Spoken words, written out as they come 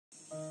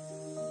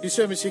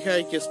ഈശോ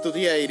മിശിഹായ്ക്ക്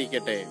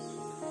സ്തുതിയായിരിക്കട്ടെ.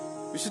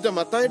 വിശുദ്ധ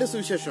മത്തായിയുടെ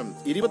സുവിശേഷം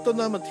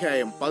 21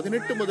 അധ്യായം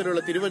 18 മുതലുള്ള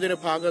തിരുവചന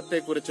ഭാഗത്തെ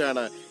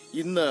കുറിച്ചാണ്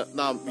ഇന്ന്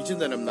നാം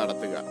വിചിന്തനം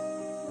നടത്തുക.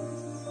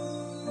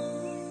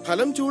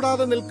 ഫലം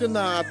ചൂടാതെ നിൽക്കുന്ന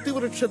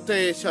അത്തിവൃക്ഷത്തെ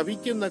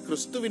ശപിക്കുന്ന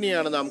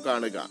ക്രിസ്തുവിനെയാണ് നാം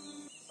കാണുക.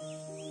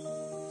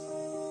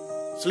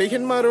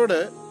 സ്ലീഹന്മാരോട്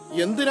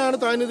എന്തിനാണ്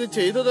താനിത്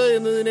ചെയ്തത്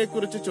എന്നതിനെ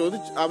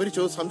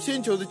കുറിച്ച്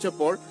സംശയം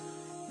ചോദിച്ചപ്പോൾ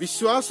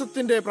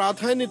വിശ്വാസത്തിന്റെ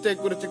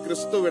പ്രാധാന്യത്തെക്കുറിച്ച്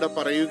ക്രിസ്തു ഇവിടെ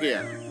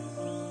പറയുകയാണ്.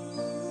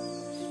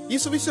 ഈ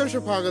സുവിശേഷ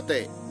ഭാഗത്തെ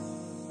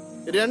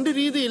രണ്ട്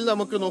രീതിയിൽ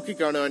നമുക്ക്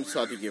നോക്കിക്കാണുവാൻ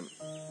സാധിക്കും.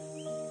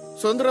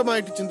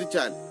 സ്വതന്ത്രമായിട്ട്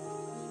ചിന്തിച്ചാൽ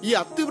ഈ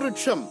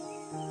അത്തിവൃക്ഷം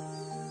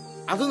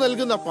അത്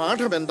നൽകുന്ന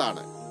പാഠം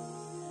എന്താണ്?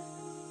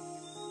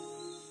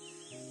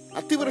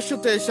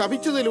 അത്തിവൃക്ഷത്തെ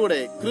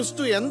ശപിച്ചതിലൂടെ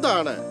ക്രിസ്തു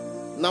എന്താണ്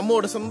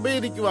നമ്മോട്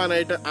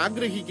സംവേദിക്കുവാനായിട്ട്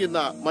ആഗ്രഹിക്കുന്ന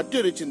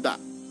മറ്റൊരു ചിന്ത?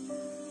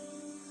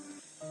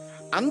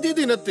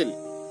 അന്ത്യദിനത്തിൽ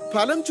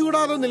ഫലം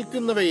ചൂടാതെ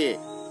നിൽക്കുന്നവയെ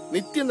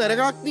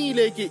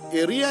നിത്യനരകാഗ്നിയിലേക്ക്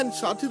എറിയാൻ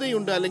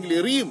സാധ്യതയുണ്ട്, അല്ലെങ്കിൽ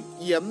എറിയും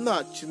എന്ന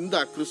ചിന്ത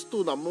ക്രിസ്തു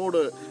നമ്മോട്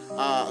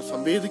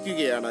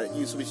സംവേദിക്കുകയാണ്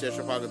ഈ സുവിശേഷ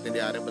ഭാഗത്തിന്റെ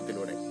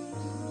ആരംഭത്തിലൂടെ.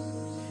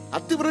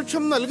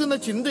 അത്തിവൃക്ഷം നൽകുന്ന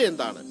ചിന്ത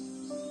എന്താണ്?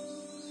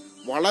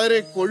 വളരെ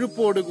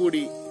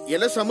കൊഴുപ്പോടുകൂടി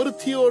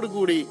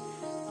ഇലസമൃദ്ധിയോടുകൂടി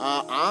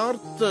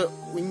ആർത്ത്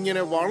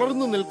ഇങ്ങനെ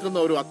വളർന്നു നിൽക്കുന്ന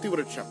ഒരു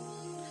അത്തിവൃക്ഷം,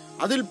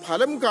 അതിൽ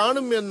ഫലം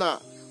കാണും എന്ന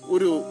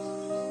ഒരു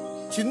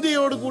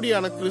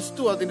ചിന്തയോടുകൂടിയാണ്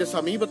ക്രിസ്തു അതിന്റെ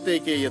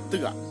സമീപത്തേക്ക്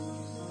എത്തുക.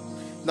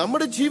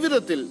 നമ്മുടെ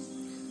ജീവിതത്തിൽ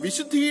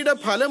വിശുദ്ധിയുടെ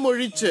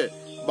ഫലമൊഴിച്ച്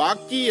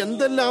ബാക്കി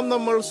എന്തെല്ലാം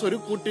നമ്മൾ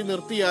സ്വരുക്കൂട്ടി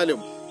നിർത്തിയാലും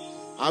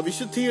ആ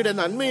വിശുദ്ധിയുടെ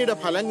നന്മയുടെ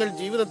ഫലങ്ങൾ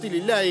ജീവിതത്തിൽ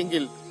ഇല്ല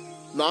എങ്കിൽ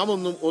നാം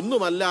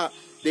ഒന്നുമല്ല,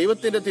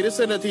 ദൈവത്തിന്റെ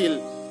തിരുസന്നിധിയിൽ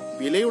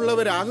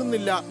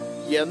വിലയുള്ളവരാകുന്നില്ല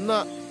എന്ന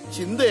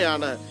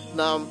ചിന്തയാണ്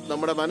നാം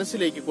നമ്മുടെ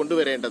മനസ്സിലേക്ക്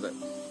കൊണ്ടുവരേണ്ടത്.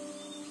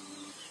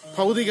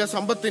 ഭൗതിക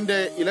സമ്പത്തിന്റെ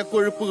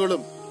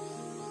ഇലക്കൊഴുപ്പുകളും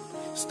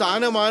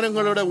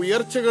സ്ഥാനമാനങ്ങളുടെ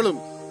ഉയർച്ചകളും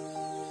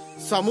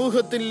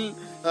സമൂഹത്തിൽ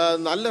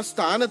നല്ല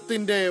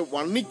സ്ഥാനത്തിന്റെ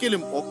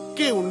വണ്ണിക്കലും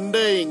ഒക്കെ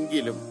ഉണ്ട്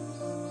എങ്കിലും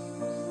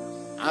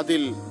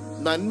അതിൽ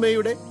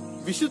നന്മയുടെ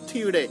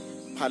വിശുദ്ധിയുടെ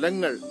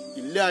ഫലങ്ങൾ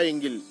ഇല്ല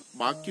എങ്കിൽ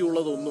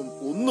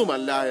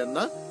ഒന്നുമല്ല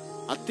എന്ന്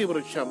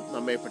അത്തിവൃക്ഷം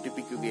നമ്മെ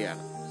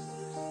പഠിപ്പിക്കുകയാണ്.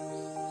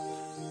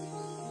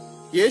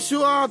 യേശു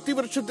ആ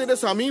അത്തിവൃക്ഷത്തിന്റെ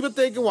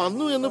സമീപത്തേക്ക്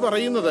വന്നു എന്ന്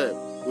പറയുന്നത്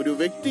ഒരു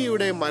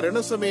വ്യക്തിയുടെ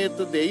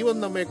മരണസമയത്ത് ദൈവം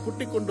നമ്മെ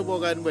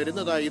കൂട്ടിക്കൊണ്ടുപോകാൻ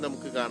വരുന്നതായി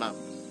നമുക്ക് കാണാം.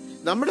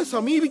 നമ്മളെ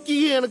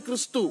സമീപിക്കുകയാണ്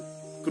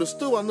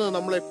ക്രിസ്തു വന്ന്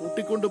നമ്മളെ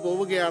കൂട്ടിക്കൊണ്ടു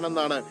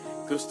പോവുകയാണെന്നാണ്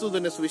ക്രിസ്തു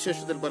തന്നെ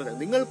സുവിശേഷത്തിൽ പറഞ്ഞത്.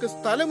 നിങ്ങൾക്ക്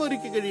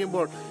സ്ഥലമൊരുക്കി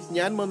കഴിയുമ്പോൾ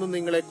ഞാൻ വന്ന്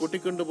നിങ്ങളെ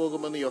കൂട്ടിക്കൊണ്ടു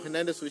പോകുമെന്ന്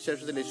യോഹന്നാന്റെ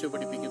സുവിശേഷത്തിൽ യേശു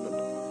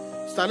പഠിപ്പിക്കുന്നുണ്ട്.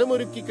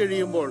 സ്ഥലമൊരുക്കി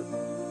കഴിയുമ്പോൾ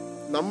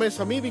നമ്മെ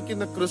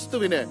സമീപിക്കുന്ന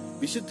ക്രിസ്തുവിന്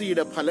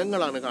വിശുദ്ധിയുടെ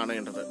ഫലങ്ങളാണ്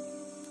കാണേണ്ടത്.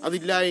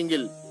 അതില്ല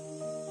എങ്കിൽ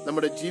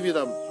നമ്മുടെ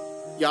ജീവിതം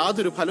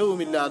യാതൊരു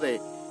ഫലവുമില്ലാതെ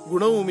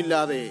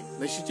ഗുണവുമില്ലാതെ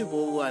നശിച്ചു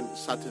പോകുവാൻ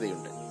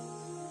സാധ്യതയുണ്ട്.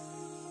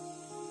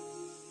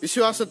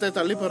 വിശ്വാസത്തെ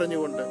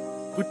തള്ളിപ്പറഞ്ഞുകൊണ്ട്,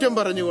 കുറ്റം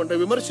പറഞ്ഞുകൊണ്ട്,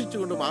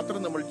 വിമർശിച്ചുകൊണ്ട് മാത്രം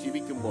നമ്മൾ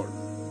ജീവിക്കുമ്പോൾ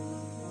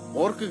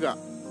ഓർക്കുക,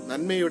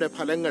 നന്മയുടെ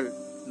ഫലങ്ങൾ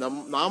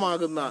നാം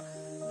ആകുന്ന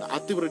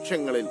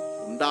അത്തിവൃക്ഷങ്ങളിൽ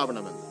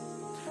ഉണ്ടാവണമെന്ന്.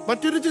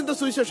 മറ്റൊരു ചിന്ത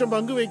സുവിശേഷം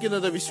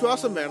പങ്കുവയ്ക്കുന്നത്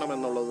വിശ്വാസം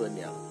വേണമെന്നുള്ളത്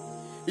തന്നെയാണ്.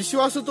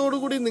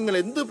 വിശ്വാസത്തോടുകൂടി നിങ്ങൾ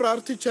എന്ത്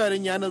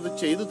പ്രാർത്ഥിച്ചാലും ഞാനത്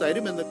ചെയ്തു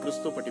തരുമെന്ന്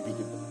ക്രിസ്തു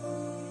പഠിപ്പിക്കുന്നു.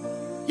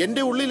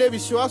 എന്റെ ഉള്ളിലെ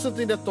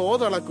വിശ്വാസത്തിന്റെ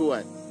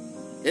തോതളക്കുവാൻ,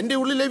 എന്റെ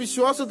ഉള്ളിലെ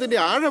വിശ്വാസത്തിന്റെ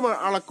ആഴം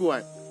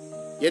അളക്കുവാൻ,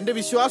 എന്റെ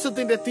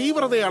വിശ്വാസത്തിന്റെ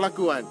തീവ്രത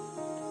അളക്കുവാൻ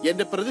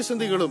എന്റെ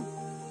പ്രതിസന്ധികളും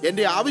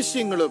എന്റെ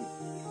ആവശ്യങ്ങളും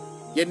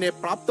എന്നെ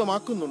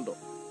പ്രാപ്തമാക്കുന്നുണ്ടോ?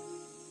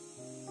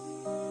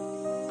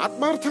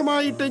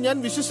 ആത്മാർത്ഥമായിട്ട് ഞാൻ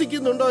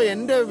വിശ്വസിക്കുന്നുണ്ടോ?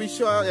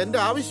 എന്റെ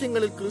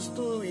ആവശ്യങ്ങളിൽ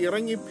ക്രിസ്തു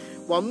ഇറങ്ങി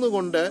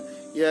വന്നുകൊണ്ട്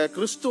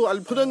ക്രിസ്തു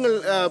അത്ഭുതങ്ങൾ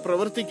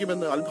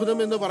പ്രവർത്തിക്കുമെന്ന്. അത്ഭുതം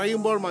എന്ന്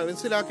പറയുമ്പോൾ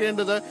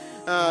മനസ്സിലാക്കേണ്ടത്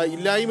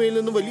ഇല്ലായ്മയിൽ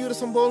നിന്നും വലിയൊരു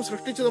സംഭവം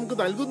സൃഷ്ടിച്ച് നമുക്ക്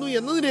നൽകുന്നു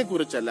എന്നതിനെ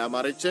കുറിച്ചല്ല,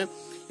 മറിച്ച്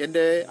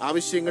എന്റെ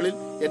ആവശ്യങ്ങളിൽ,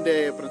 എന്റെ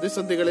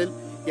പ്രതിസന്ധികളിൽ,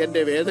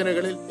 എന്റെ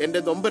വേദനകളിൽ, എന്റെ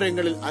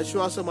നൊമ്പരങ്ങളിൽ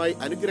ആശ്വാസമായി,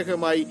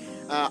 അനുഗ്രഹമായി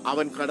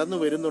അവൻ കടന്നു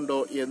വരുന്നുണ്ടോ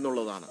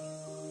എന്നുള്ളതാണ്.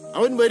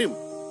 അവൻ വരും.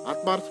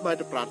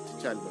 ആത്മാർത്ഥമായിട്ട്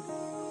പ്രാർത്ഥിച്ചാൽ മതി.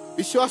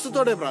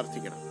 വിശ്വാസത്തോടെ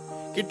പ്രാർത്ഥിക്കണം.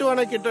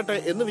 കിട്ടുവാണെങ്കിൽ കിട്ടട്ടെ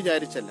എന്ന്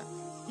വിചാരിച്ചല്ല.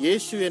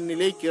 യേശു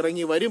എന്നിലേക്ക്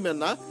ഇറങ്ങി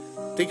വരുമെന്ന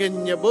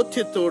തികഞ്ഞ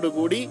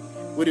ബോധ്യത്തോടുകൂടി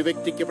ഒരു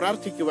വ്യക്തിക്ക്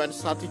പ്രാർത്ഥിക്കുവാൻ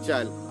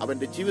സാധിച്ചാൽ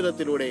അവന്റെ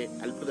ജീവിതത്തിലൂടെ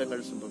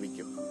അത്ഭുതങ്ങൾ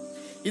സംഭവിക്കും.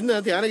 ഇന്ന്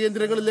ധ്യാന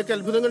കേന്ദ്രങ്ങളിലേക്ക്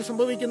അത്ഭുതങ്ങൾ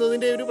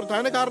സംഭവിക്കുന്നതിന്റെ ഒരു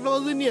പ്രധാന കാരണം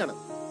അത് തന്നെയാണ്.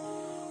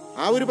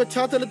 ആ ഒരു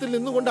പശ്ചാത്തലത്തിൽ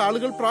നിന്നുകൊണ്ട്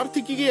ആളുകൾ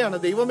പ്രാർത്ഥിക്കുകയാണ്,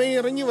 ദൈവമേ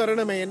ഇറങ്ങി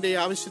വരണമേ, എന്റെ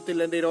ആവശ്യത്തിൽ,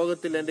 എന്റെ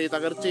രോഗത്തിൽ, എന്റെ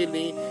തകർച്ചയിൽ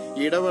നീ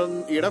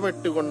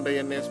ഇടപെട്ടുകൊണ്ട്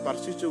എന്നെ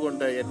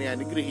സ്പർശിച്ചുകൊണ്ട് എന്നെ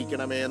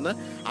അനുഗ്രഹിക്കണമേ എന്ന്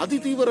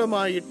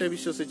അതിതീവ്രമായിട്ട്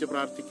വിശ്വസിച്ച്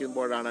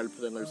പ്രാർത്ഥിക്കുമ്പോഴാണ്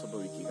അത്ഭുതങ്ങൾ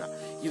സംഭവിക്കുക.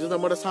 ഇത്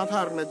നമ്മുടെ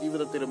സാധാരണ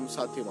ജീവിതത്തിലും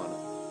സാധ്യമാണ്.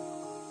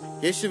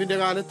 യേശുവിന്റെ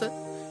കാലത്ത്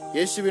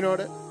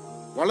യേശുവിനോട്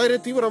വളരെ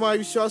തീവ്രമായ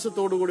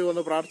വിശ്വാസത്തോടുകൂടി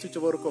വന്ന്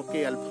പ്രാർത്ഥിച്ചവർക്കൊക്കെ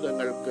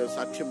അത്ഭുതങ്ങൾക്ക്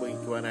സാക്ഷ്യം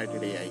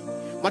വഹിക്കുവാനായിട്ടിടയായി.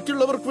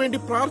 മറ്റുള്ളവർക്ക് വേണ്ടി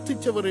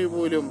പ്രാർത്ഥിച്ചവർ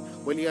പോലും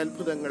വലിയ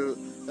അത്ഭുതങ്ങൾ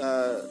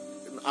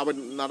അവൻ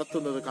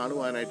നടത്തുന്നത്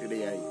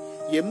കാണുവാനായിട്ടിടയായി.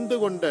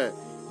 എന്തുകൊണ്ട്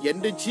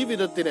എന്റെ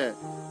ജീവിതത്തിന്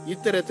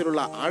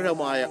ഇത്തരത്തിലുള്ള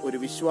ആഴമായ ഒരു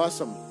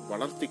വിശ്വാസം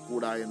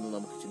വളർത്തിക്കൂടാ എന്ന്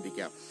നമുക്ക്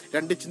ചിന്തിക്കാം.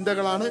 രണ്ട്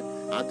ചിന്തകളാണ്.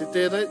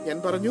 ആദ്യത്തേത് ഞാൻ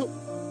പറഞ്ഞു,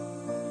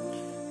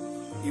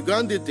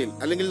 യുഗാന്ത്യത്തിൽ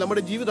അല്ലെങ്കിൽ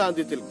നമ്മുടെ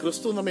ജീവിതാന്ത്യത്തിൽ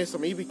ക്രിസ്തു നമ്മെ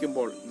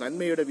സമീപിക്കുമ്പോൾ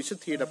നന്മയുടെ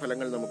വിശുദ്ധിയുടെ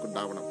ഫലങ്ങൾ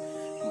നമുക്കുണ്ടാവണം.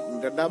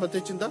 രണ്ടാമത്തെ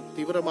ചിന്ത,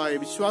 തീവ്രമായ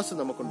വിശ്വാസം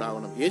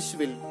നമുക്കുണ്ടാവണം.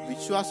 യേശുവിൽ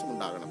വിശ്വാസം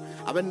ഉണ്ടാകണം.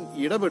 അവൻ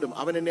ഇടപെടും,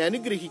 അവൻ എന്നെ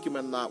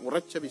അനുഗ്രഹിക്കുമെന്ന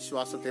ഉറച്ച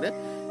വിശ്വാസത്തിന്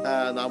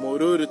നാം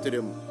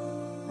ഓരോരുത്തരും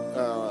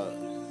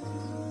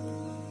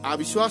ആ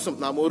വിശ്വാസം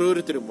നാം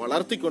ഓരോരുത്തരും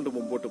വളർത്തിക്കൊണ്ട്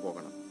മുമ്പോട്ട്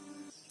പോകണം.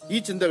 ഈ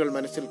ചിന്തകൾ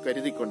മനസ്സിൽ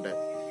കരുതിക്കൊണ്ട്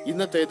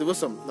ഇന്നത്തെ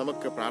ദിവസം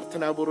നമുക്ക്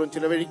പ്രാർത്ഥനാപൂർവ്വം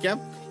ചിലവഴിക്കാം.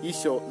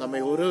 ഈശോ നമ്മെ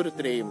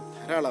ഓരോരുത്തരെയും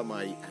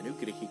ധാരാളമായി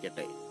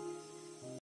അനുഗ്രഹിക്കട്ടെ.